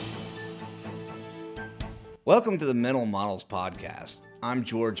Welcome to the Mental Models Podcast. I'm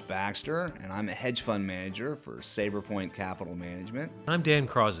George Baxter, and I'm a hedge fund manager for Saberpoint Capital Management. I'm Dan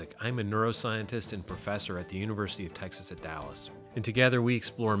Krozik. I'm a neuroscientist and professor at the University of Texas at Dallas. And together we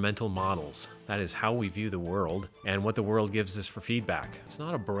explore mental models. That is how we view the world and what the world gives us for feedback. It's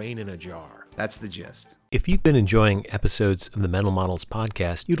not a brain in a jar. That's the gist. If you've been enjoying episodes of the Mental Models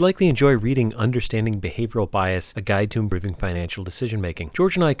Podcast, you'd likely enjoy reading Understanding Behavioral Bias, A Guide to Improving Financial Decision-Making.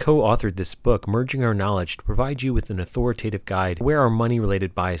 George and I co-authored this book, merging our knowledge to provide you with an authoritative guide where our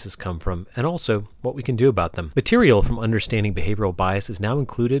money-related biases come from, and also what we can do about them. Material from Understanding Behavioral Bias is now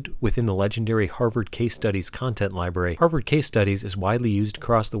included within the legendary Harvard Case Studies content library. Harvard Case Studies is widely used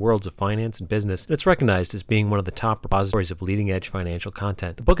across the worlds of finance and business, and it's recognized as being one of the top repositories of leading-edge financial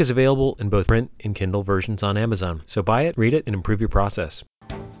content. The book is available in both print and Kindle versions on Amazon. So buy it, read it, and improve your process.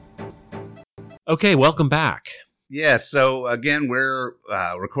 Okay, welcome back. Yeah, so again, we're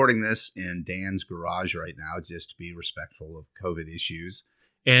recording this in Dan's garage right now, just to be respectful of COVID issues.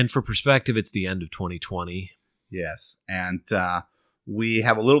 And for perspective, it's the end of 2020. Yes, and we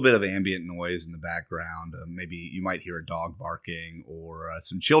have a little bit of ambient noise in the background. Maybe you might hear a dog barking or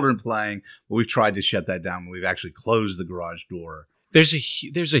some children playing. But we've tried to shut that down. We've actually closed the garage door. There's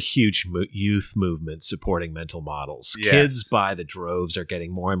a huge youth movement supporting mental models. Yes. Kids by the droves are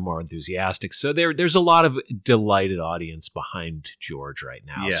getting more and more enthusiastic. So there's a lot of delighted audience behind George right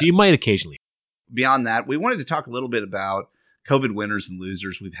now. Yes. So you might occasionally. Beyond that, we wanted to talk a little bit about COVID winners and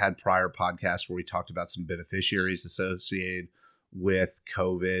losers. We've had prior podcasts where we talked about some beneficiaries associated with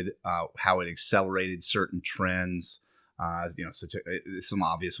COVID, how it accelerated certain trends. Some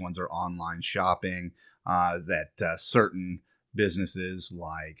obvious ones are online shopping, that certain businesses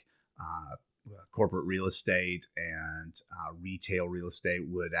like corporate real estate and retail real estate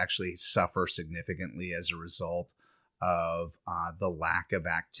would actually suffer significantly as a result of the lack of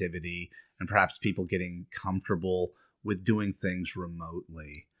activity and perhaps people getting comfortable with doing things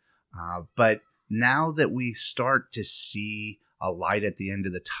remotely. But now that we start to see a light at the end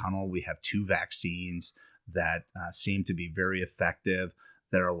of the tunnel, we have 2 vaccines that seem to be very effective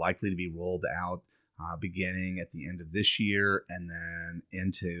that are likely to be rolled out beginning at the end of this year and then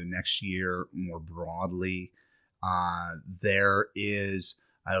into next year more broadly. There is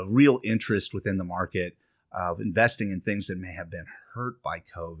a real interest within the market of investing in things that may have been hurt by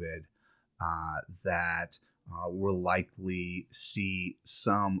COVID that will likely see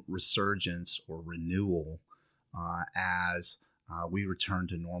some resurgence or renewal as we return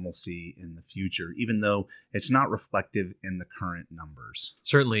to normalcy in the future, even though it's not reflective in the current numbers.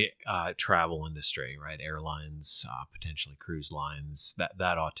 Certainly travel industry, right? Airlines, potentially cruise lines,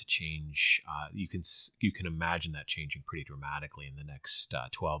 that ought to change. You can imagine that changing pretty dramatically in the next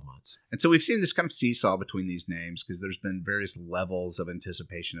 12 months. And so we've seen this kind of seesaw between these names because there's been various levels of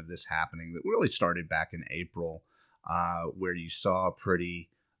anticipation of this happening that really started back in April, where you saw a pretty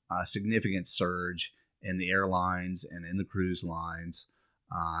significant surge in the airlines and in the cruise lines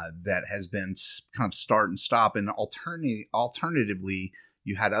that has been kind of start and stop. And alternatively,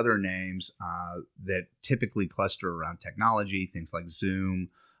 you had other names that typically cluster around technology, things like Zoom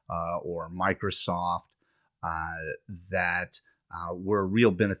or Microsoft, that were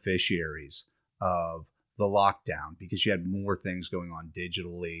real beneficiaries of the lockdown because you had more things going on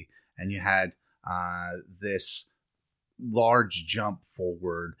digitally and you had this large jump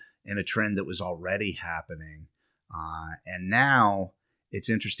forward in a trend that was already happening. And now it's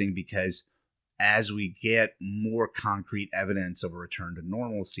interesting because as we get more concrete evidence of a return to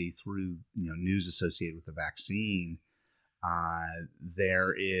normalcy through news associated with the vaccine,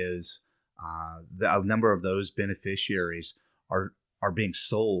 there is a number of those beneficiaries are being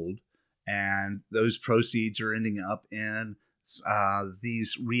sold, and those proceeds are ending up in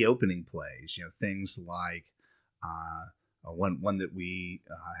these reopening plays. Things like one that we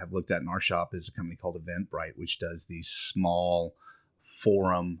have looked at in our shop is a company called Eventbrite, which does these small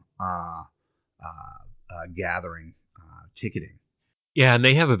forum gathering ticketing. Yeah, and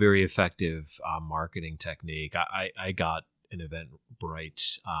they have a very effective marketing technique. I got an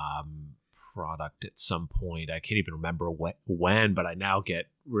Eventbrite product at some point. I can't even remember when, but I now get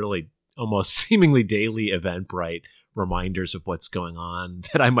really almost seemingly daily Eventbrite reminders of what's going on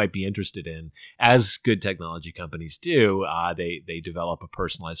that I might be interested in. As good technology companies do, they develop a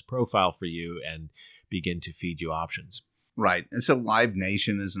personalized profile for you and begin to feed you options. Right. And so Live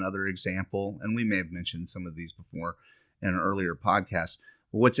Nation is another example, and we may have mentioned some of these before in an earlier podcast.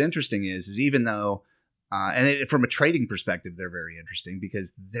 But what's interesting is even though, from a trading perspective, they're very interesting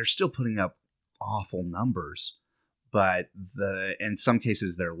because they're still putting up awful numbers, but in some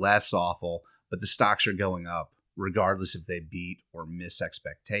cases they're less awful, but the stocks are going up regardless if they beat or miss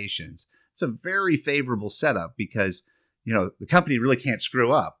expectations. it's a very favorable setup because, the company really can't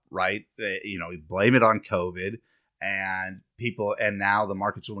screw up, right? Blame it on COVID and now the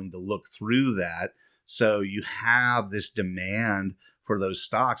market's willing to look through that. So you have this demand for those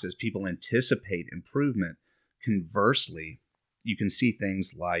stocks as people anticipate improvement. Conversely, you can see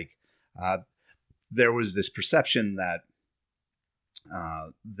things like there was this perception that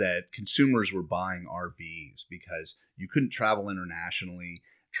consumers were buying RVs because you couldn't travel internationally.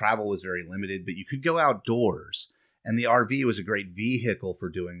 Travel was very limited, but you could go outdoors. And the RV was a great vehicle for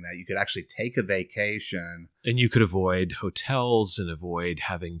doing that. You could actually take a vacation. And you could avoid hotels and avoid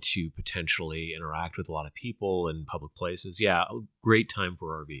having to potentially interact with a lot of people in public places. Yeah, a great time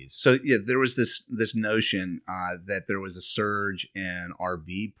for RVs. So yeah, there was this notion that there was a surge in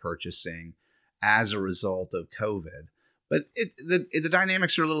RV purchasing as a result of COVID. But the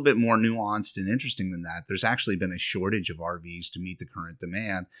dynamics are a little bit more nuanced and interesting than that. There's actually been a shortage of RVs to meet the current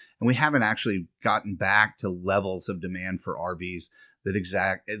demand, and we haven't actually gotten back to levels of demand for RVs that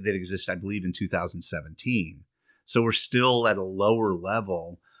exist, I believe, in 2017. So we're still at a lower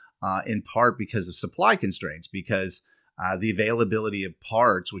level, in part because of supply constraints, because the availability of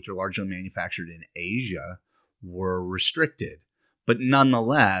parts, which are largely manufactured in Asia, were restricted. But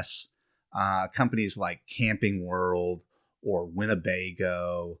nonetheless, companies like Camping World or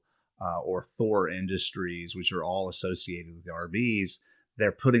Winnebago or Thor Industries, which are all associated with the RVs,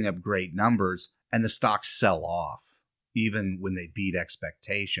 they're putting up great numbers and the stocks sell off even when they beat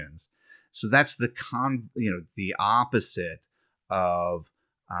expectations. So that's the opposite of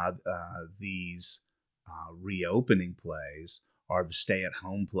these reopening plays are the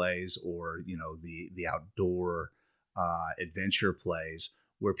stay-at-home plays or the outdoor adventure plays,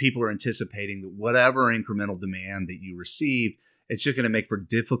 where people are anticipating that whatever incremental demand that you received, it's just going to make for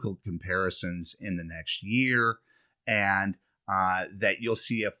difficult comparisons in the next year, and that you'll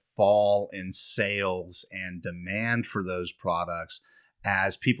see a fall in sales and demand for those products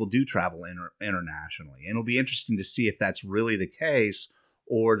as people do travel internationally. And it'll be interesting to see if that's really the case,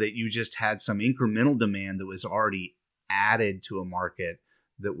 or that you just had some incremental demand that was already added to a market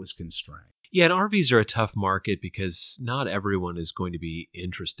that was constrained. Yeah, and RVs are a tough market because not everyone is going to be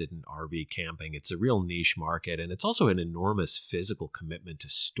interested in RV camping. It's a real niche market, and it's also an enormous physical commitment to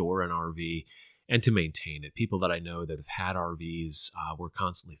store an RV and to maintain it. People that I know that have had RVs, we're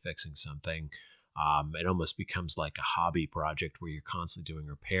constantly fixing something. It almost becomes like a hobby project where you're constantly doing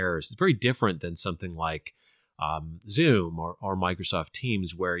repairs. It's very different than something like Zoom or Microsoft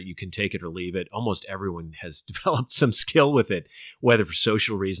Teams, where you can take it or leave it. Almost everyone has developed some skill with it, whether for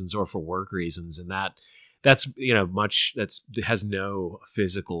social reasons or for work reasons, and that has no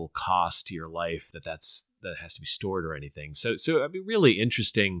physical cost to your life that has to be stored or anything. So I mean, really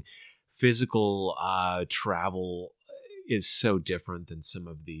interesting. Physical travel is so different than some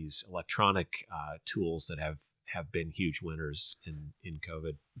of these electronic tools that have been huge winners in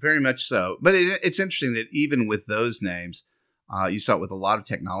COVID. Very much so. But it's interesting that even with those names, you saw it with a lot of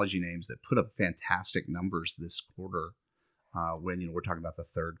technology names that put up fantastic numbers this quarter when we're talking about the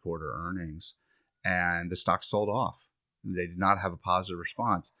third quarter earnings, and the stock sold off. They did not have a positive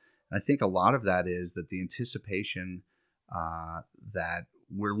response. And I think a lot of that is that the anticipation that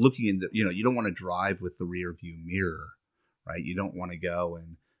we're looking in you don't want to drive with the rear view mirror, right? You don't want to go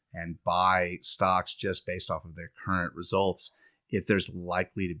and buy stocks just based off of their current results if there's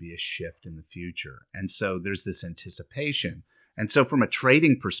likely to be a shift in the future. And so there's this anticipation. And so from a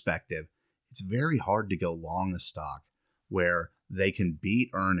trading perspective, it's very hard to go long a stock where they can beat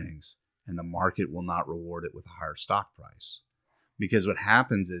earnings and the market will not reward it with a higher stock price. Because what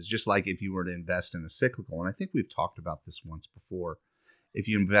happens is, just like if you were to invest in a cyclical, and I think we've talked about this once before, if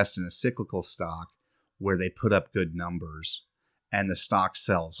you invest in a cyclical stock where they put up good numbers and the stock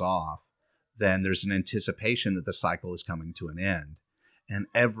sells off, then there's an anticipation that the cycle is coming to an end. And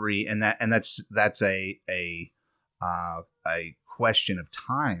that's a question of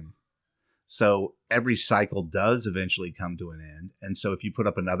time. So every cycle does eventually come to an end. And so if you put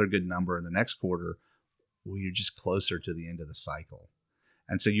up another good number in the next quarter, well, you're just closer to the end of the cycle.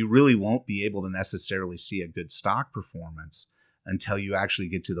 And so you really won't be able to necessarily see a good stock performance until you actually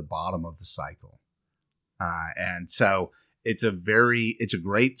get to the bottom of the cycle. And so it's a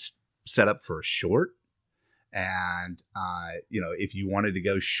great setup for a short. And, if you wanted to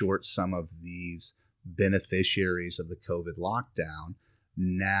go short some of these beneficiaries of the COVID lockdown,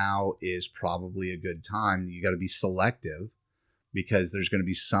 now is probably a good time. You got to be selective, because there's going to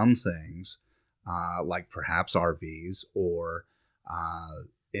be some things like perhaps RVs, or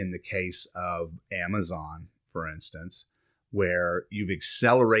in the case of Amazon, for instance, where you've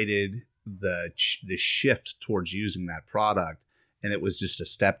accelerated the shift towards using that product, and it was just a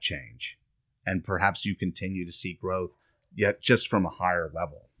step change. and perhaps you continue to see growth, yet just from a higher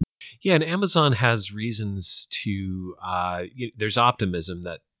level. Yeah, and Amazon has reasons to. There's optimism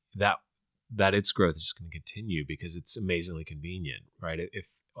that its growth is going to continue because it's amazingly convenient, right? If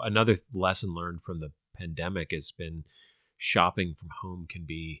another lesson learned from the pandemic has been shopping from home can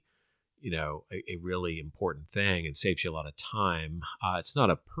be, a really important thing and saves you a lot of time. It's not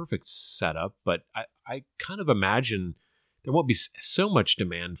a perfect setup, but I kind of imagine there won't be so much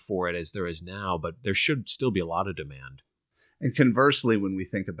demand for it as there is now, but there should still be a lot of demand. And conversely, when we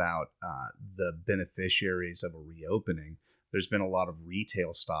think about the beneficiaries of a reopening, there's been a lot of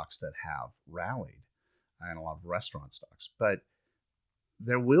retail stocks that have rallied and a lot of restaurant stocks. But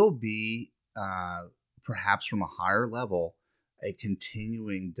there will be, perhaps from a higher level, a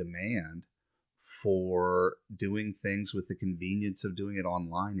continuing demand for doing things with the convenience of doing it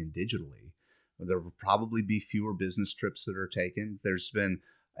online and digitally. There will probably be fewer business trips that are taken. There's been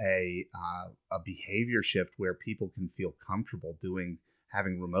a behavior shift where people can feel comfortable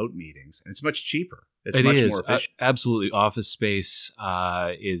having remote meetings, and it's much cheaper. It's much more efficient. Absolutely. Office space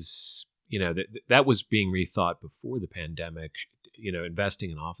is, that was being rethought before the pandemic.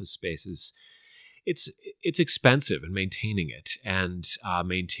 Investing in office spaces, it's expensive, and maintaining it and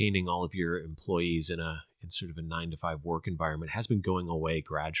maintaining all of your employees in sort of a 9-to-5 work environment has been going away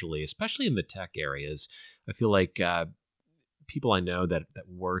gradually, especially in the tech areas. I feel like people I know that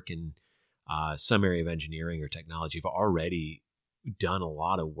work in some area of engineering or technology have already done a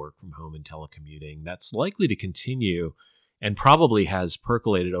lot of work from home and telecommuting. That's likely to continue and probably has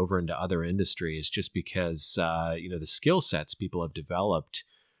percolated over into other industries just because, the skill sets people have developed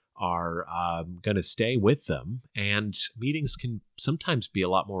are going to stay with them. And meetings can sometimes be a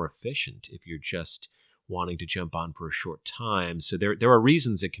lot more efficient if you're just wanting to jump on for a short time. So there are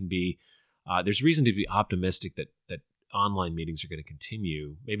reasons it can be, there's reason to be optimistic that online meetings are going to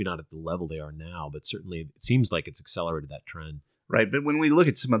continue, maybe not at the level they are now, but certainly it seems like it's accelerated that trend. Right. But when we look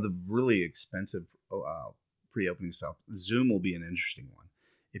at some of the really expensive pre-opening stuff, Zoom will be an interesting one.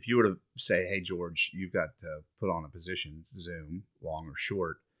 If you were to say, hey, George, you've got to put on a position, Zoom, long or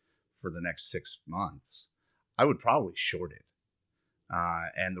short, for the next 6 months, I would probably short it.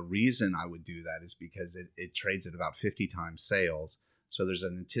 And the reason I would do that is because it trades at about 50 times sales. So there's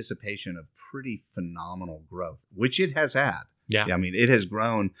an anticipation of pretty phenomenal growth, which it has had. Yeah. I mean, it has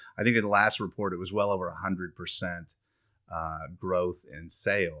grown. I think in the last report, it was well over 100% growth in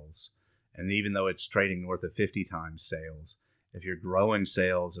sales. And even though it's trading north of 50 times sales, if you're growing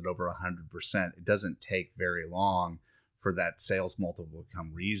sales at over 100%, it doesn't take very long for that sales multiple to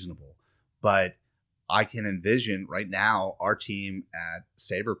become reasonable. But I can envision right now our team at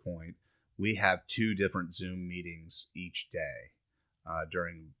SaberPoint, we have 2 different Zoom meetings each day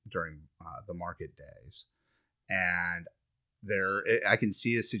during the market days. And I can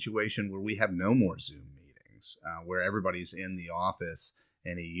see a situation where we have no more Zoom meetings, where everybody's in the office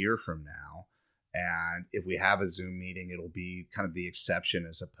in a year from now. And if we have a Zoom meeting, it'll be kind of the exception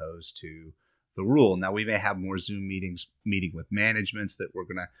as opposed to the rule. Now, we may have more Zoom meetings meeting with managements that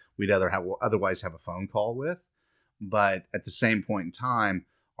we'd otherwise have a phone call with. But at the same point in time,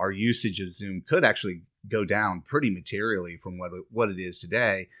 our usage of Zoom could actually go down pretty materially from what it is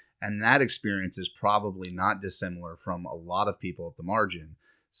today. And that experience is probably not dissimilar from a lot of people at the margin.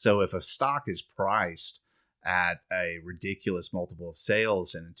 So if a stock is priced at a ridiculous multiple of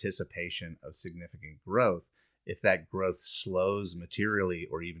sales in anticipation of significant growth, if that growth slows materially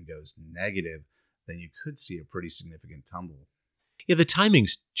or even goes negative, then you could see a pretty significant tumble. Yeah, the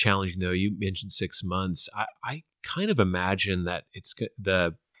timing's challenging, though. You mentioned 6 months. I kind of imagine that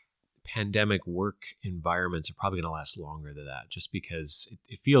the pandemic work environments are probably going to last longer than that, just because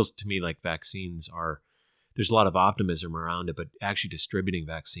it feels to me like there's a lot of optimism around it, but actually distributing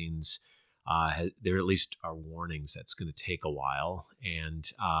vaccines, there at least are warnings that's going to take a while, and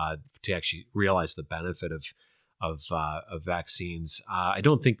to actually realize the benefit of vaccines. I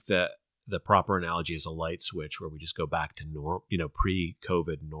don't think that the proper analogy is a light switch where we just go back to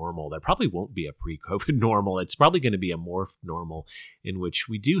pre-COVID normal. There probably won't be a pre-COVID normal. It's probably going to be a morphed normal in which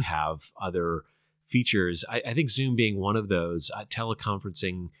we do have other features. I think Zoom being one of those.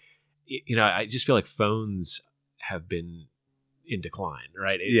 Teleconferencing, I just feel like phones have been in decline,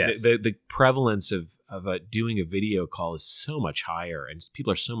 right? Yes. The prevalence of doing a video call is so much higher, and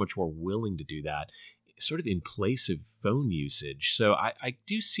people are so much more willing to do that, sort of in place of phone usage. So I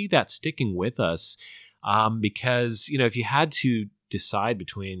do see that sticking with us because, if you had to decide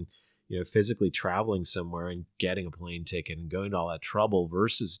between, physically traveling somewhere and getting a plane ticket and going to all that trouble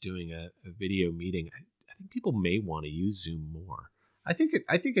versus doing a video meeting, I think people may want to use Zoom more. I think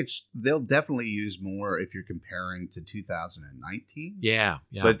they'll definitely use more if you're comparing to 2019. Yeah.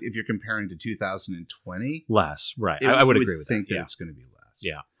 But if you're comparing to 2020, less, right? I would agree with think that. that it's going to be less.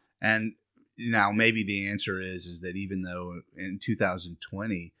 Yeah. And now maybe the answer is that even though in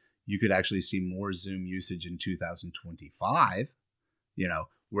 2020 you could actually see more Zoom usage in 2025,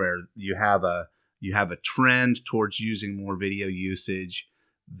 where you have a trend towards using more video usage,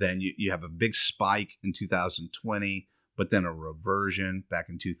 then you have a big spike in 2020, but then a reversion back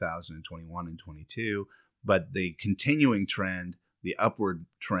in 2021 and 22. But the continuing trend, the upward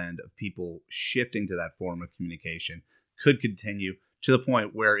trend of people shifting to that form of communication could continue to the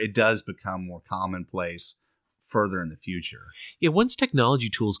point where it does become more commonplace further in the future. Yeah, once technology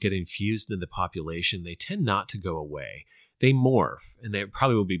tools get infused into the population, they tend not to go away. They morph, and there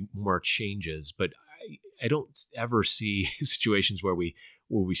probably will be more changes, but I don't ever see situations where we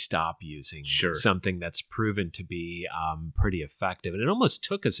stop using something that's proven to be pretty effective. And it almost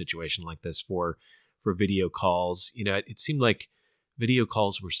took a situation like this for video calls. It seemed like video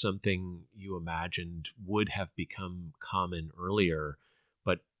calls were something you imagined would have become common earlier,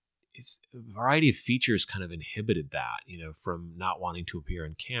 but a variety of features kind of inhibited that, from not wanting to appear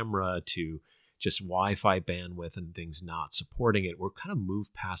on camera to just Wi-Fi bandwidth and things not supporting it. We're kind of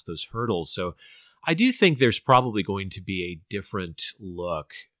moved past those hurdles. So I do think there's probably going to be a different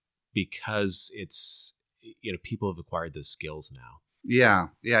look because it's, people have acquired those skills now. Yeah,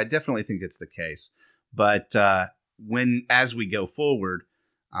 I definitely think it's the case. But as we go forward,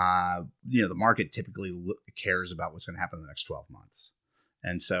 the market typically cares about what's going to happen in the next 12 months.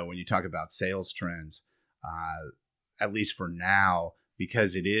 And so when you talk about sales trends, at least for now,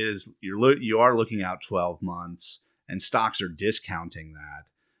 because you are looking out 12 months and stocks are discounting that,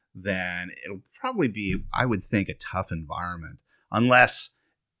 then it'll probably be, I would think, a tough environment unless,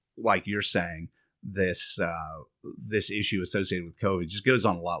 like you're saying, this issue associated with COVID just goes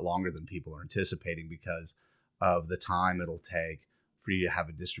on a lot longer than people are anticipating because of the time it'll take for you to have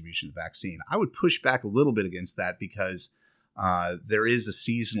a distribution of the vaccine. I would push back a little bit against that because there is a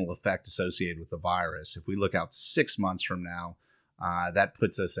seasonal effect associated with the virus. If we look out 6 months from now, that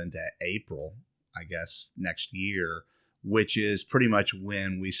puts us into April, I guess, next year, which is pretty much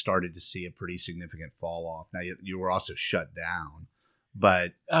when we started to see a pretty significant fall off. Now, you were also shut down,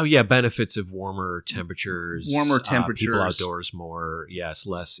 but... Oh, yeah, benefits of warmer temperatures. People outdoors more, yes,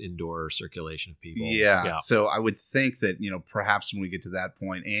 less indoor circulation of people. Yeah, so I would think that, perhaps when we get to that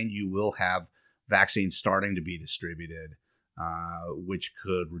point, and you will have vaccines starting to be distributed, which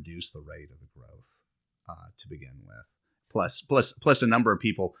could reduce the rate of the growth to begin with. Plus, a number of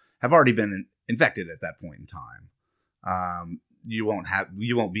people have already been infected at that point in time. You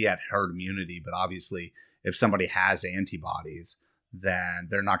won't be at herd immunity, but obviously, if somebody has antibodies, then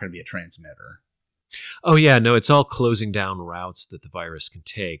they're not going to be a transmitter. Oh yeah, no, it's all closing down routes that the virus can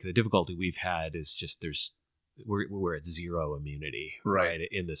take. The difficulty we've had is just we're at zero immunity right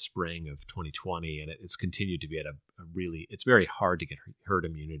in the spring of 2020, and it's continued to be at a really. It's very hard to get herd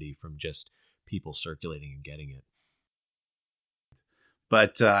immunity from just people circulating and getting it.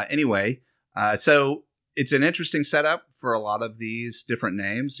 But anyway, so it's an interesting setup for a lot of these different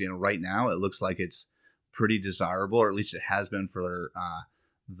names. Right now it looks like it's pretty desirable, or at least it has been for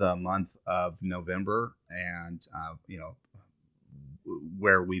the month of November, and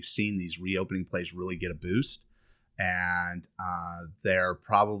where we've seen these reopening plays really get a boost, and they're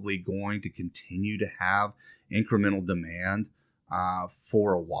probably going to continue to have incremental demand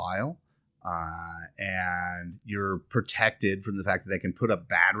for a while. And you're protected from the fact that they can put up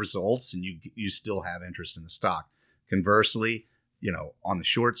bad results and you still have interest in the stock. Conversely, on the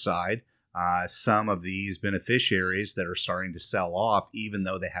short side, some of these beneficiaries that are starting to sell off, even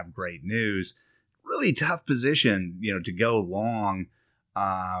though they have great news, really tough position, to go long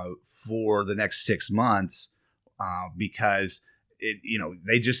for the next 6 months because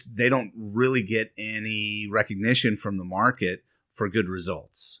they don't really get any recognition from the market for good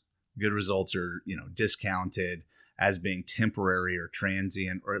results. Good results are, discounted as being temporary or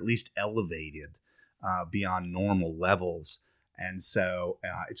transient, or at least elevated beyond normal levels. And so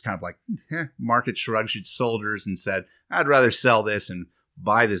it's kind of like market shrugged its shoulders and said, I'd rather sell this and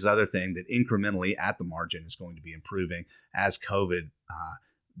buy this other thing that incrementally at the margin is going to be improving as COVID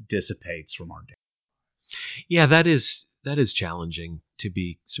dissipates from our day. Yeah, that is challenging to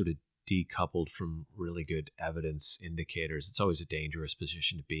be sort of decoupled from really good evidence indicators. It's always a dangerous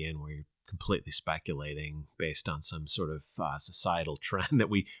position to be in where you're completely speculating based on some sort of societal trend that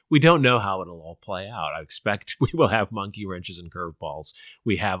we don't know how it'll all play out. I expect we will have monkey wrenches and curveballs.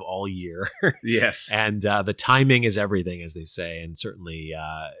 We have all year. Yes. And the timing is everything, as they say. And certainly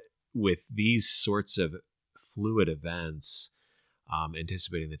with these sorts of fluid events,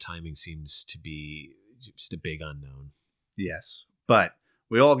 anticipating the timing seems to be just a big unknown. Yes, but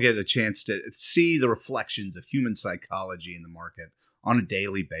we all get a chance to see the reflections of human psychology in the market on a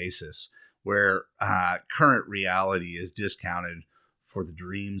daily basis, where current reality is discounted for the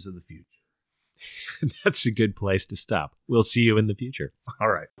dreams of the future. That's a good place to stop. We'll see you in the future.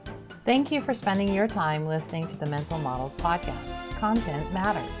 All right. Thank you for spending your time listening to the Mental Models Podcast. Content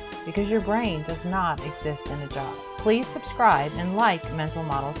matters because your brain does not exist in a jar. Please subscribe and like Mental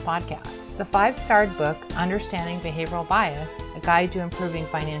Models Podcast. The 5-starred book, Understanding Behavioral Bias, A Guide to Improving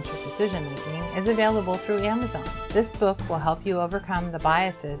Financial Decision-Making, is available through Amazon. This book will help you overcome the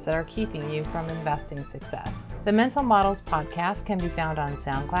biases that are keeping you from investing success. The Mental Models Podcast can be found on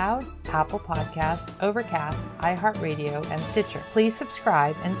SoundCloud, Apple Podcast, Overcast, iHeartRadio, and Stitcher. Please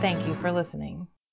subscribe and thank you for listening.